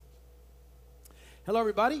Hello,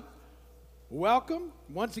 everybody. Welcome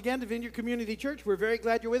once again to Vineyard Community Church. We're very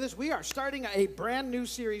glad you're with us. We are starting a brand new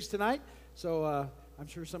series tonight, so I'm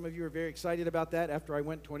sure some of you are very excited about that after I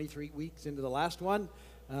went 23 weeks into the last one.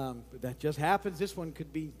 But that just happens. This one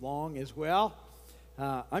could be long as well.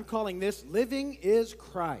 I'm calling this Living is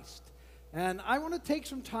Christ. And I want to take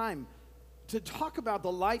some time to talk about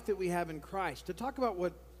the life that we have in Christ, to talk about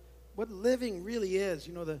what living really is,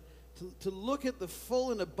 to look at the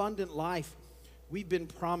full and abundant life we've been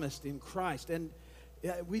promised in Christ. And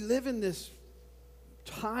we live in this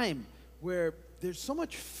time where there's so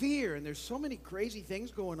much fear and there's so many crazy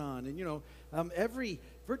things going on. And,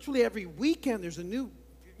 virtually every weekend there's a new,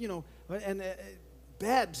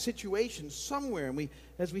 bad situation somewhere. And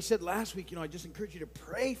as we said last week, I just encourage you to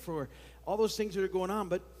pray for all those things that are going on.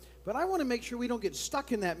 But I want to make sure we don't get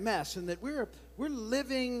stuck in that mess and that we're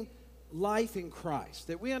living life in Christ,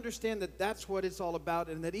 that we understand that that's what it's all about,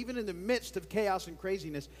 and that even in the midst of chaos and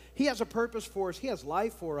craziness, He has a purpose for us, He has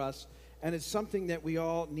life for us, and it's something that we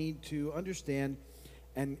all need to understand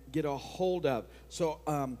and get a hold of. So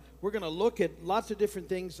we're going to look at lots of different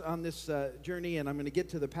things on this journey, and I'm going to get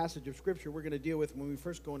to the passage of Scripture we're going to deal with when we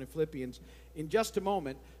first go into Philippians in just a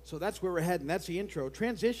moment. So that's where we're heading. That's the intro.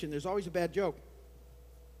 Transition, there's always a bad joke.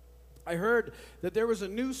 I heard that there was a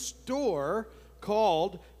new store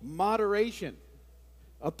called Moderation.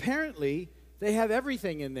 Apparently, they have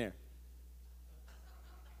everything in there.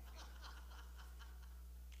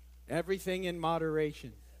 Everything in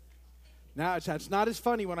moderation. Now, it's not as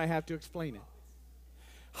funny when I have to explain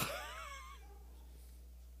it.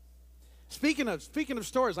 Speaking of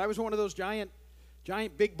stores, I was in one of those giant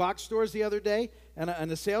big box stores the other day, and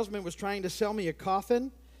the salesman was trying to sell me a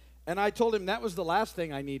coffin, and I told him that was the last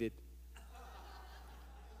thing I needed.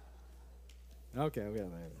 Okay.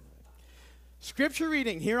 Scripture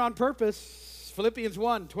reading here on purpose, Philippians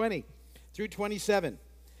 1:20 through 27.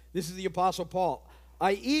 This is the Apostle Paul.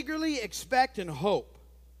 I eagerly expect and hope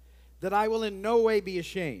that I will in no way be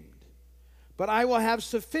ashamed, but I will have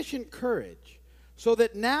sufficient courage, so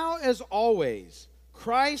that now as always,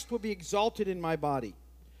 Christ will be exalted in my body,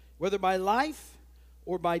 whether by life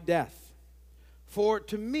or by death. For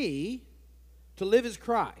to me, to live is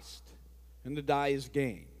Christ, and to die is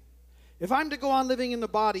gain. If I'm to go on living in the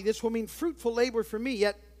body, this will mean fruitful labor for me,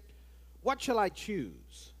 yet what shall I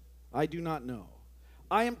choose? I do not know.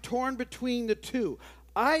 I am torn between the two.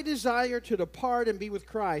 I desire to depart and be with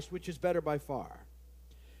Christ, which is better by far.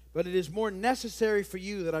 But it is more necessary for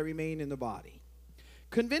you that I remain in the body.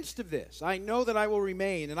 Convinced of this, I know that I will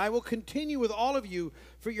remain, and I will continue with all of you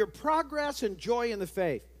for your progress and joy in the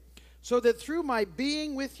faith, so that through my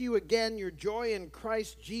being with you again, your joy in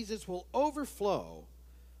Christ Jesus will overflow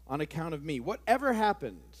on account of me. Whatever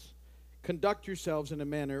happens, conduct yourselves in a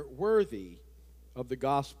manner worthy of the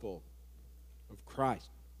gospel of Christ.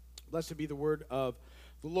 Blessed be the word of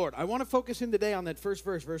the Lord. I want to focus in today on that first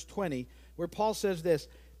verse, verse 20, where Paul says this,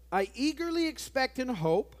 I eagerly expect and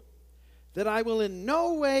hope that I will in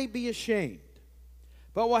no way be ashamed,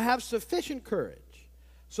 but will have sufficient courage,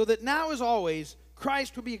 so that now as always,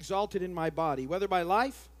 Christ will be exalted in my body, whether by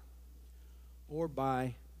life or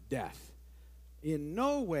by death. In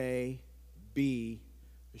no way be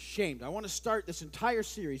ashamed. I want to start this entire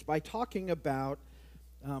series by talking about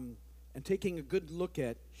and taking a good look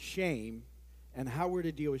at shame and how we're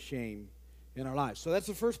to deal with shame in our lives. So that's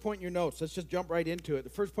the first point in your notes. Let's just jump right into it. The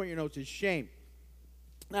first point in your notes is shame.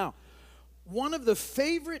 Now, one of the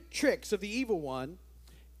favorite tricks of the evil one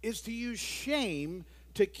is to use shame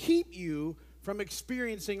to keep you from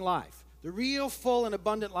experiencing life, the real, full, and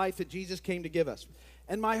abundant life that Jesus came to give us.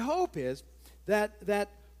 And my hope is that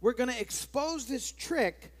we're going to expose this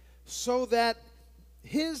trick so that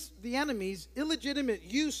the enemy's illegitimate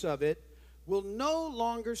use of it will no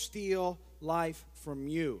longer steal life from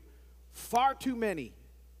you. Far too many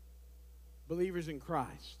believers in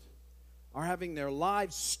Christ are having their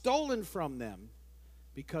lives stolen from them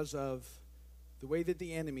because of the way that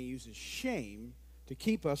the enemy uses shame to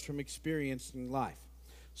keep us from experiencing life.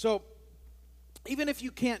 So, even if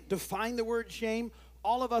you can't define the word shame,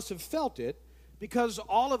 all of us have felt it, because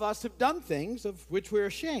all of us have done things of which we're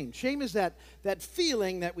ashamed. Shame is that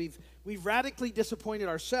feeling that we've radically disappointed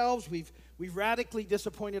ourselves, we've radically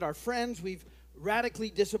disappointed our friends, we've radically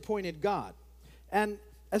disappointed God. And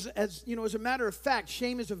as a matter of fact,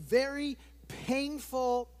 shame is a very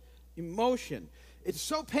painful emotion. It's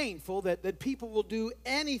so painful that people will do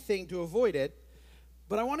anything to avoid it.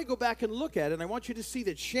 But I want to go back and look at it, and I want you to see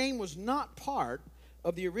that shame was not part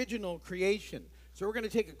of the original creation. So we're going to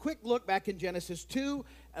take a quick look back in Genesis 2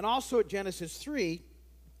 and also at Genesis 3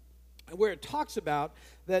 where it talks about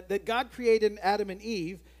that God created Adam and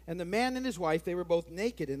Eve, and the man and his wife, they were both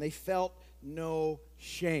naked, and they felt no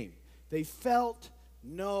shame. They felt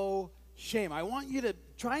no shame. I want you to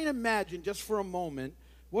try and imagine just for a moment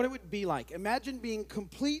what it would be like. Imagine being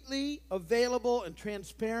completely available and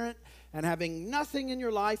transparent and having nothing in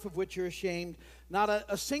your life of which you're ashamed, not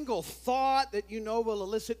a single thought that you know will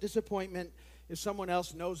elicit disappointment if someone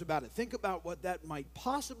else knows about it. Think about what that might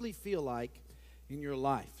possibly feel like in your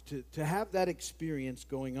life, to have that experience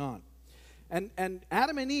going on. And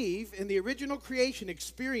Adam and Eve in the original creation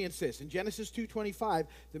experienced this. In Genesis 2:25,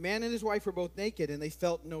 the man and his wife were both naked and they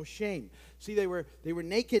felt no shame. See, they were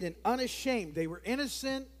naked and unashamed. They were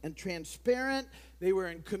innocent and transparent. They were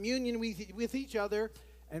in communion with each other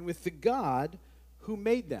and with the God who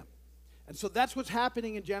made them. And so that's what's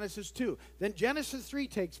happening in Genesis 2. Then Genesis 3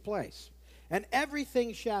 takes place and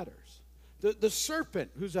everything shatters. The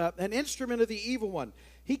serpent, who's an instrument of the evil one,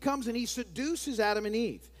 he comes and he seduces Adam and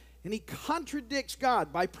Eve. And he contradicts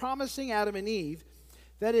God by promising Adam and Eve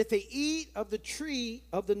that if they eat of the tree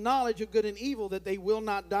of the knowledge of good and evil, that they will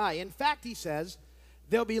not die. In fact, he says,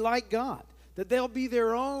 they'll be like God, that they'll be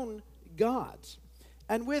their own gods.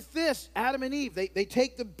 And with this, Adam and Eve, they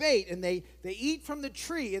take the bait and they eat from the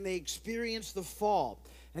tree and they experience the fall.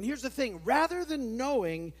 And here's the thing, rather than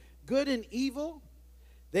knowing good and evil,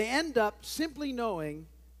 they end up simply knowing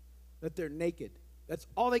that they're naked. That's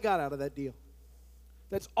all they got out of that deal.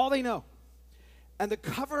 That's all they know. And the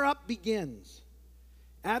cover-up begins.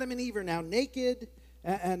 Adam and Eve are now naked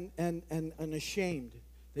and ashamed.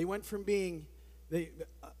 They went from being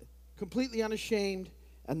completely unashamed,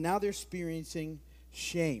 and now they're experiencing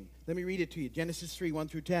shame. Let me read it to you. Genesis 3, 1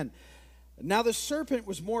 through 10. Now the serpent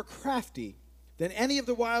was more crafty than any of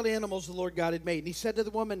the wild animals the Lord God had made. And he said to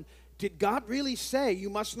the woman, did God really say you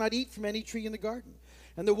must not eat from any tree in the garden?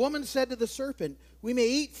 And the woman said to the serpent, we may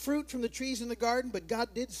eat fruit from the trees in the garden, but God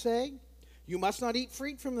did say, you must not eat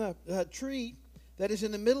fruit from the tree that is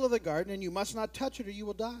in the middle of the garden, and you must not touch it or you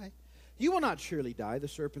will die. You will not surely die, the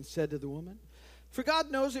serpent said to the woman. For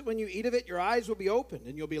God knows that when you eat of it, your eyes will be opened,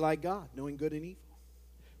 and you'll be like God, knowing good and evil.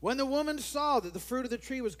 When the woman saw that the fruit of the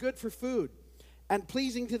tree was good for food and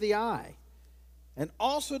pleasing to the eye, and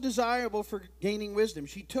also desirable for gaining wisdom,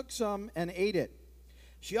 she took some and ate it.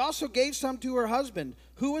 She also gave some to her husband,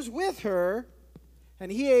 who was with her,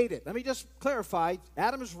 and he ate it. Let me just clarify.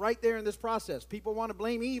 Adam is right there in this process. People want to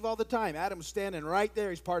blame Eve all the time. Adam's standing right there.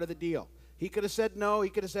 He's part of the deal. He could have said no. He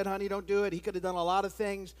could have said, honey, don't do it. He could have done a lot of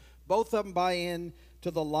things. Both of them buy in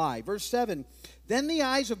to the lie. Verse 7, then the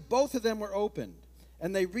eyes of both of them were opened,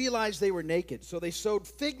 and they realized they were naked. So they sewed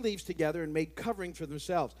fig leaves together and made coverings for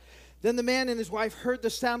themselves. Then the man and his wife heard the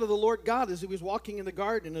sound of the Lord God as he was walking in the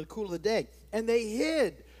garden in the cool of the day. And they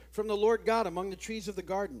hid from the Lord God among the trees of the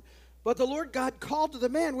garden. But the Lord God called to the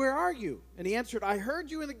man, where are you? And he answered, I heard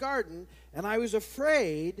you in the garden, and I was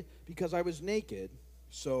afraid because I was naked,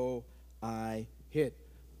 so I hid.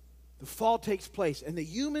 The fall takes place, and the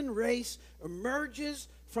human race emerges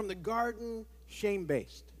from the garden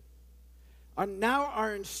shame-based. Now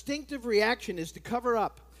our instinctive reaction is to cover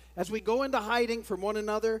up as we go into hiding from one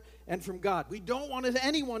another and from God. We don't want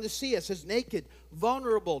anyone to see us as naked,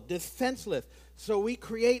 vulnerable, defenseless. So we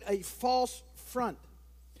create a false front.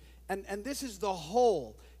 And this is the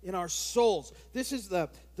hole in our souls. This is the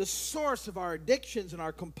source of our addictions and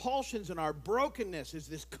our compulsions and our brokenness, is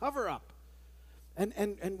this cover-up.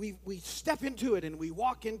 And we step into it and we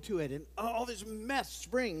walk into it, and all this mess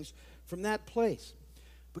springs from that place.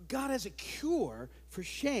 But God has a cure for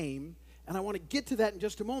shame, and I want to get to that in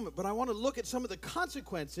just a moment, but I want to look at some of the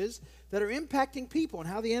consequences that are impacting people and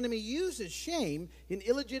how the enemy uses shame in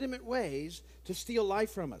illegitimate ways to steal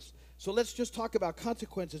life from us. So let's just talk about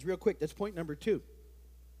consequences real quick. That's point number 2.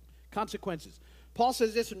 Consequences. Paul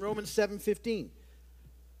says this in Romans 7:15.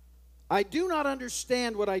 I do not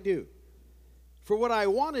understand what I do. For what I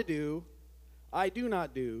want to do, I do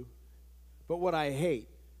not do, but what I hate,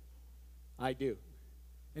 I do.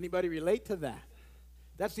 Anybody relate to that?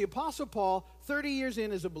 That's the Apostle Paul, 30 years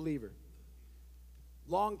in as a believer.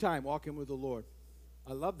 Long time walking with the Lord.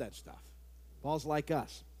 I love that stuff. Paul's like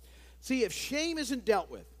us. See, if shame isn't dealt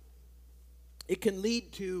with, it can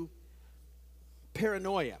lead to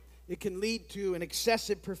paranoia. It can lead to an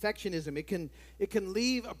excessive perfectionism. It can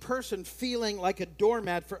leave a person feeling like a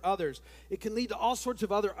doormat for others. It can lead to all sorts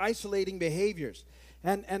of other isolating behaviors.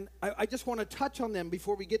 And I just want to touch on them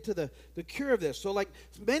before we get to the cure of this. So like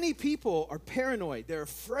many people are paranoid. They're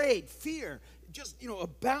afraid. Fear just,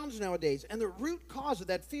 abounds nowadays. And the root cause of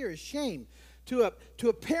that fear is shame. To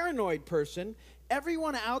a paranoid person,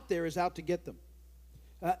 everyone out there is out to get them.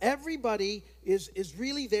 Everybody is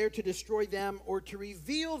really there to destroy them or to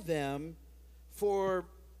reveal them for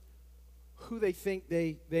who they think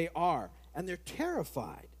they are. And they're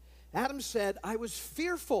terrified. Adam said, I was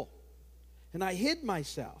fearful, and I hid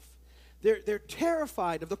myself. They're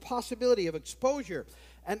terrified of the possibility of exposure.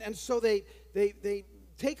 And so they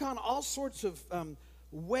take on all sorts of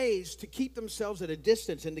ways to keep themselves at a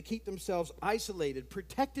distance and to keep themselves isolated,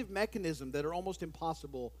 protective mechanisms that are almost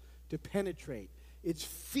impossible to penetrate. It's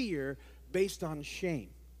fear based on shame.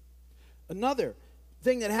 Another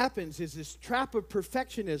thing that happens is this trap of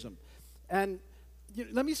perfectionism. And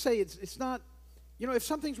let me say, it's not, if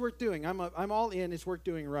something's worth doing, I'm all in, it's worth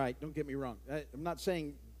doing right. Don't get me wrong. I'm not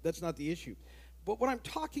saying that's not the issue. But what I'm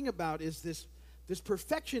talking about is this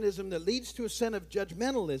perfectionism that leads to a sense of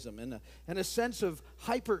judgmentalism and a sense of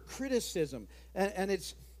hypercriticism. And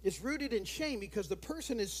it's rooted in shame because the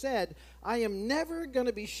person has said, I am never going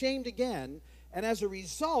to be shamed again. And as a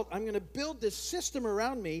result, I'm going to build this system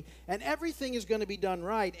around me, and everything is going to be done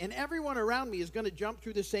right. And everyone around me is going to jump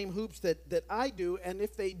through the same hoops that I do. And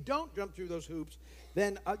if they don't jump through those hoops,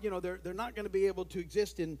 then they're not going to be able to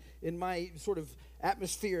exist in my sort of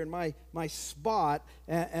atmosphere, in my spot.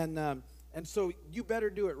 And so you better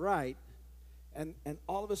do it right. And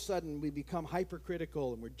all of a sudden, we become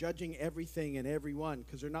hypercritical, and we're judging everything and everyone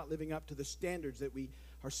because they're not living up to the standards that we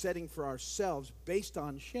are setting for ourselves based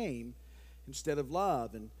on shame, instead of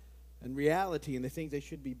love and reality and the things they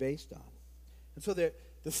should be based on. And so the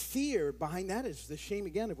fear behind that is the shame,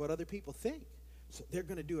 again, of what other people think. So they're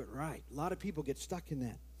going to do it right. A lot of people get stuck in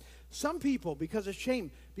that. Some people, because of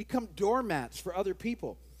shame, become doormats for other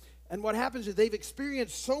people. And what happens is they've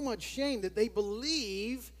experienced so much shame that they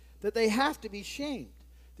believe that they have to be shamed.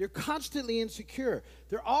 They're constantly insecure.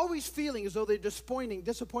 They're always feeling as though they're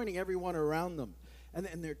disappointing everyone around them. And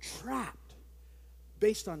they're trapped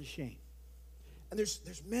based on shame. And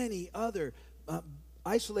there's many other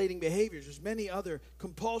isolating behaviors. There's many other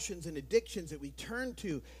compulsions and addictions that we turn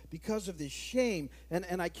to because of this shame.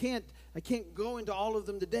 And I can't go into all of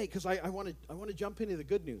them today because I want to jump into the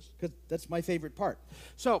good news because that's my favorite part.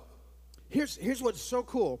 So here's what's so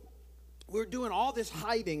cool. We're doing all this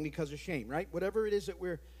hiding because of shame, right? Whatever it is that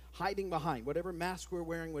we're hiding behind, whatever mask we're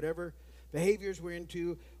wearing, whatever behaviors we're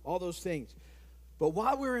into, all those things. But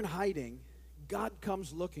while we're in hiding, God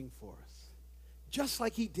comes looking for us. Just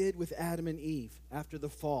like he did with Adam and Eve after the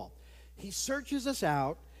fall. He searches us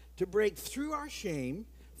out to break through our shame,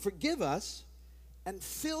 forgive us, and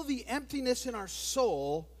fill the emptiness in our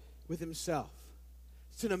soul with himself.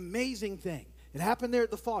 It's an amazing thing. It happened there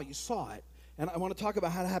at the fall. You saw it. And I want to talk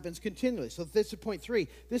about how it happens continually. So this is point 3.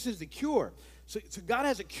 This is the cure. So God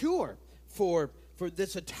has a cure for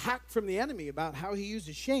this attack from the enemy about how he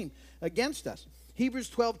uses shame against us. Hebrews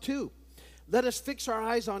 12:2. Let us fix our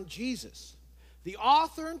eyes on Jesus, the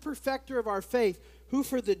author and perfecter of our faith, who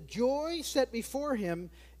for the joy set before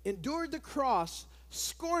him endured the cross,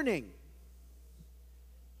 scorning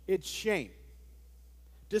its shame.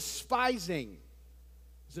 Despising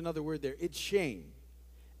is another word there. It's shame.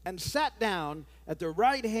 And sat down at the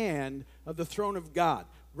right hand of the throne of God.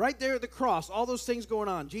 Right there at the cross, all those things going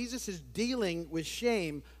on. Jesus is dealing with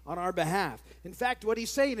shame on our behalf. In fact, what he's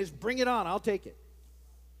saying is, bring it on. I'll take it.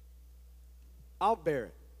 I'll bear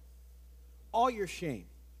it. All your shame.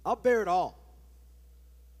 I'll bear it all.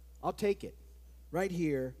 I'll take it. Right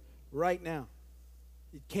here, right now.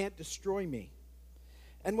 It can't destroy me.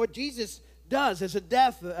 And what Jesus does as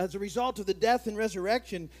a result of the death and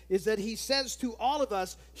resurrection is that he says to all of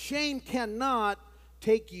us, shame cannot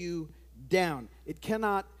take you down. It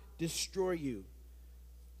cannot destroy you.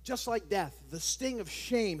 Just like death, the sting of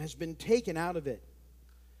shame has been taken out of it.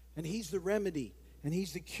 And he's the remedy, and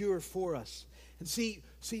he's the cure for us. And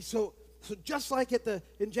so just like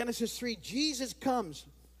in Genesis 3, Jesus comes,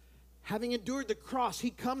 having endured the cross. He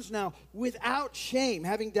comes now without shame,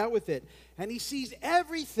 having dealt with it. And he sees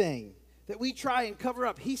everything that we try and cover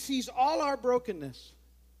up. He sees all our brokenness.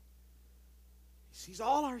 He sees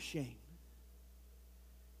all our shame.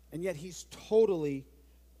 And yet he's totally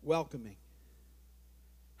welcoming.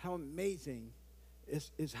 How amazing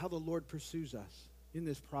is how the Lord pursues us in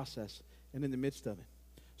this process and in the midst of it.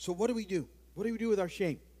 So what do we do? What do we do with our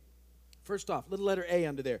shame? First off, little letter A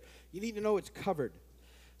under there. You need to know it's covered.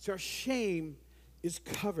 So our shame is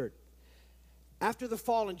covered. After the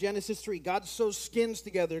fall in Genesis 3, God sews skins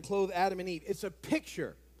together to clothe Adam and Eve. It's a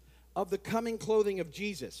picture of the coming clothing of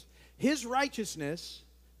Jesus. His righteousness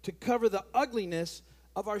to cover the ugliness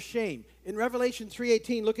of our shame. In Revelation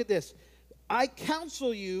 3:18, look at this. I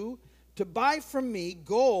counsel you to buy from me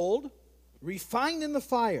gold refined in the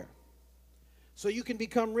fire so you can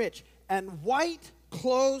become rich, and white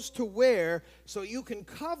clothes to wear so you can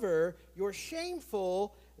cover your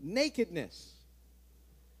shameful nakedness.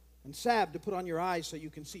 And salve to put on your eyes so you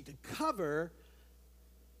can see, to cover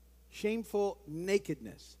shameful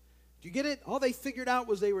nakedness. Do you get it? All they figured out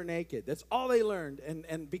was they were naked. That's all they learned.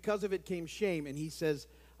 And because of it came shame. And he says,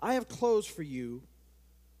 I have clothes for you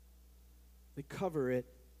that cover it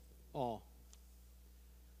all.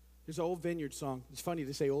 There's an old Vineyard song. It's funny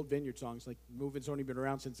to say old Vineyard songs, like the movement's only been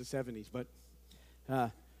around since the 70s. But,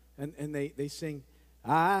 and they sing,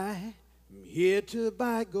 I am here to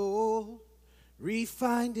buy gold,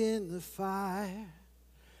 refined in the fire,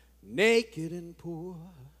 naked and poor,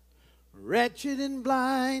 wretched and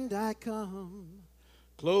blind I come,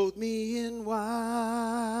 clothe me in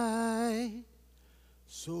white,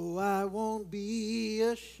 so I won't be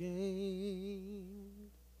ashamed.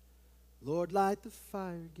 Lord, light the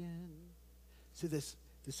fire again. So this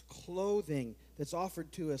clothing that's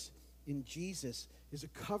offered to us in Jesus is a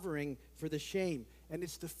covering for the shame, and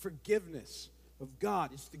it's the forgiveness of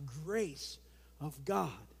God. It's the grace of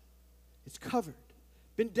God. It's covered,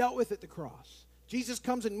 been dealt with at the cross. Jesus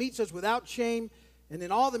comes and meets us without shame, and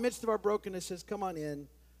in all the midst of our brokenness says, come on in,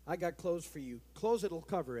 I got clothes for you. Clothes that'll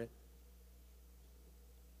cover it,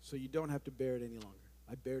 so you don't have to bear it any longer.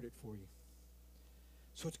 I bared it for you.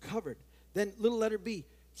 So it's covered. Then little letter B,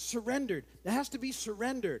 surrendered. It has to be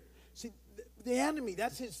surrendered. See, the enemy,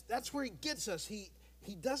 that's where he gets us. He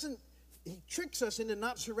tricks us into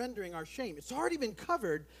not surrendering our shame. It's already been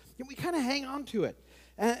covered, and we kind of hang on to it.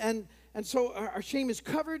 And so our shame is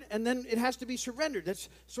covered, and then it has to be surrendered. That's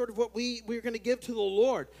sort of what we're going to give to the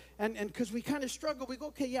Lord. And because we kind of struggle, we go,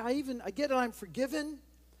 okay, yeah, I get it, I'm forgiven,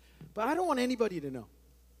 but I don't want anybody to know.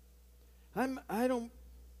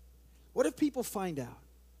 What if people find out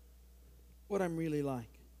what I'm really like?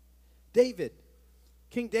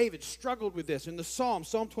 King David struggled with this in the Psalm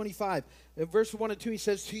 25, verse 1 and 2. He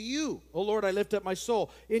says, to you, O Lord, I lift up my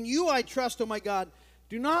soul. In you I trust, O my God.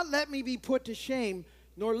 Do not let me be put to shame,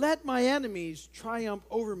 nor let my enemies triumph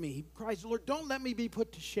over me. He cries, Lord, don't let me be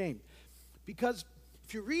put to shame. Because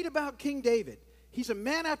if you read about King David, he's a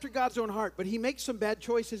man after God's own heart, but he makes some bad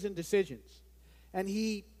choices and decisions. And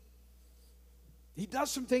he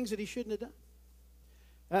does some things that he shouldn't have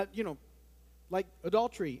done. Like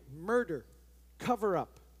adultery, murder, cover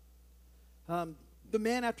up. The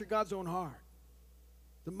man after God's own heart.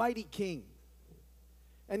 The mighty king.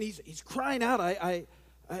 And he's crying out, I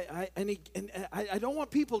don't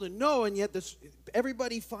want people to know, and yet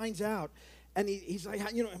everybody finds out. And he's like,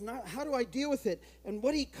 how do I deal with it? And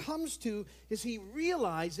what he comes to is he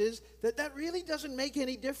realizes that really doesn't make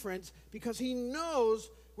any difference, because he knows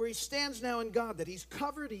where he stands now in God, that he's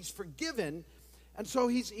covered, he's forgiven, and so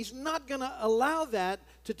he's not going to allow that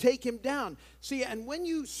to take him down. See, and when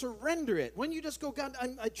you surrender it, when you just go, God,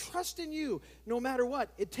 I trust in you no matter what,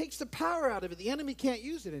 it takes the power out of it. The enemy can't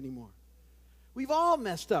use it anymore. We've all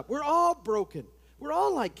messed up. We're all broken. We're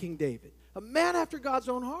all like King David, a man after God's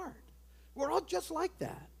own heart. We're all just like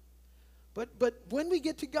that. But when we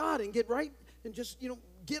get to God and get right and just,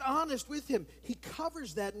 get honest with him, he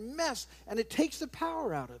covers that mess, and it takes the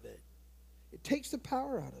power out of it. It takes the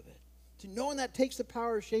power out of it. To knowing that takes the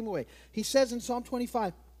power of shame away. He says in Psalm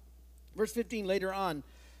 25, verse 15 later on,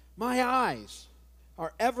 my eyes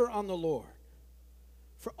are ever on the Lord,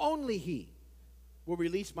 for only he will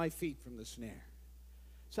release my feet from the snare.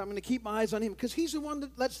 So I'm going to keep my eyes on him, because he's the one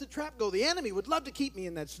that lets the trap go. The enemy would love to keep me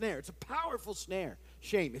in that snare. It's a powerful snare,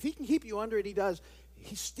 shame. If he can keep you under it, he does.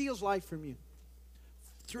 He steals life from you.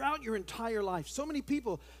 Throughout your entire life, so many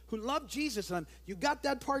people who love Jesus, and you got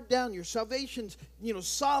that part down, your salvation's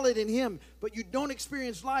solid in him, but you don't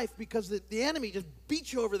experience life because the enemy just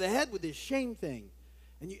beats you over the head with this shame thing,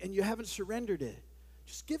 and you haven't surrendered it.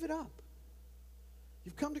 Just give it up.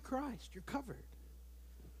 You've come to Christ. You're covered.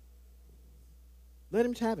 Let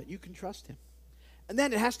him have it. You can trust him. And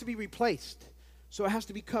then it has to be replaced, so it has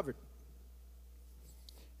to be covered.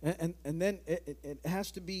 And then it has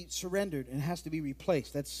to be surrendered, and it has to be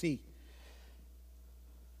replaced. That's C.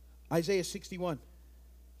 Isaiah 61,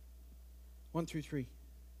 1 through 3.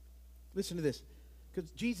 Listen to this, because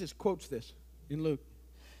Jesus quotes this in Luke.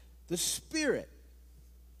 The Spirit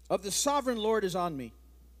of the sovereign Lord is on me,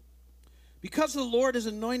 because the Lord has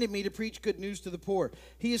anointed me to preach good news to the poor.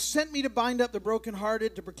 He has sent me to bind up the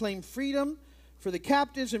brokenhearted, to proclaim freedom for the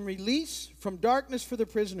captives and release from darkness for the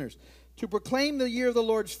prisoners, to proclaim the year of the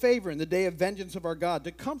Lord's favor and the day of vengeance of our God,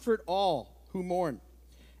 to comfort all who mourn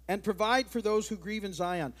and provide for those who grieve in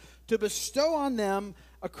Zion, to bestow on them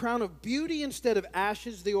a crown of beauty instead of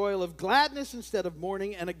ashes, the oil of gladness instead of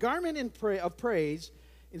mourning, and a garment of praise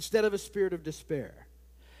instead of a spirit of despair.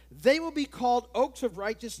 They will be called oaks of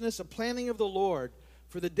righteousness, a planting of the Lord,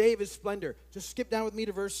 for the day of his splendor. Just skip down with me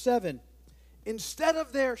to verse 7. Instead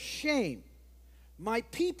of their shame, my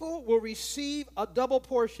people will receive a double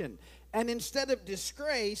portion, and instead of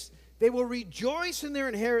disgrace, they will rejoice in their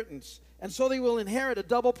inheritance, and so they will inherit a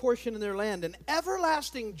double portion in their land, and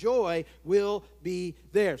everlasting joy will be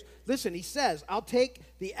theirs. Listen, he says, I'll take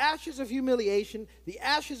the ashes of humiliation, the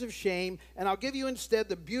ashes of shame, and I'll give you instead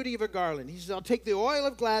the beauty of a garland. He says, I'll take the oil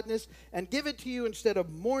of gladness and give it to you instead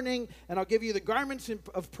of mourning, and I'll give you the garments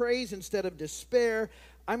of praise instead of despair.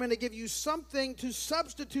 I'm going to give you something to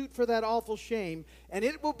substitute for that awful shame, and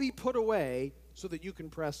it will be put away so that you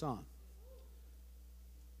can press on.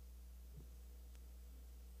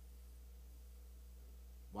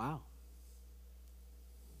 Wow.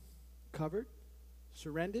 Covered,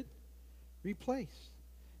 surrendered, replaced.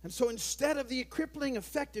 And so instead of the crippling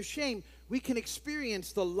effect of shame, we can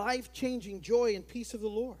experience the life-changing joy and peace of the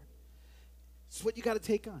Lord. It's what you got to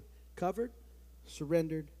take on. Covered,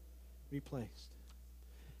 surrendered, replaced.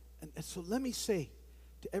 And so let me say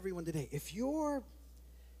to everyone today, if you're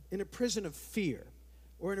in a prison of fear,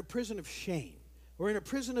 or in a prison of shame, or in a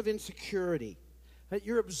prison of insecurity, that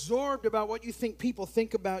you're absorbed about what you think people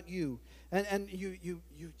think about you, and you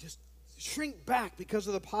just shrink back because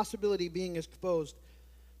of the possibility of being exposed,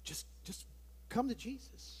 just come to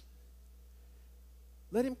Jesus.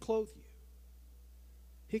 Let him clothe you.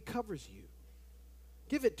 He covers you.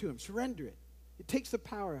 Give it to him. Surrender it. It takes the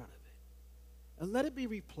power out of it. And let it be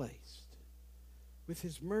replaced with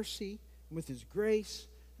his mercy, and with his grace,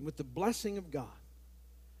 and with the blessing of God,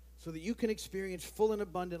 so that you can experience full and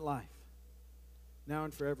abundant life, now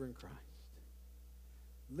and forever in Christ.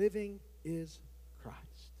 Living is Christ.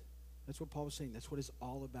 That's what Paul was saying. That's what it's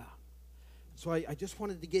all about. So I just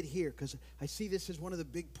wanted to get here because I see this as one of the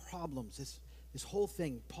big problems, this whole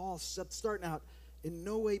thing. Paul's starting out, in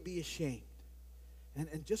no way be ashamed.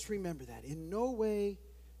 And just remember that. In no way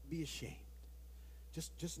be ashamed.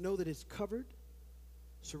 Just know that it's covered.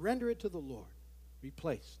 Surrender it to the Lord.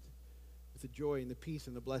 Replaced with the joy and the peace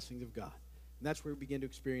and the blessings of God. And that's where we begin to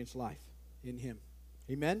experience life in him.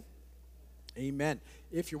 Amen? Amen.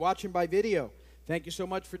 If you're watching by video, thank you so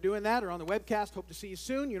much for doing that, or on the webcast. Hope to see you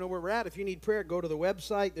soon. You know where we're at. If you need prayer, go to the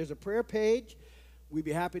website. There's a prayer page. We'd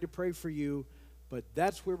be happy to pray for you. But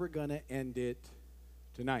that's where we're going to end it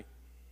tonight.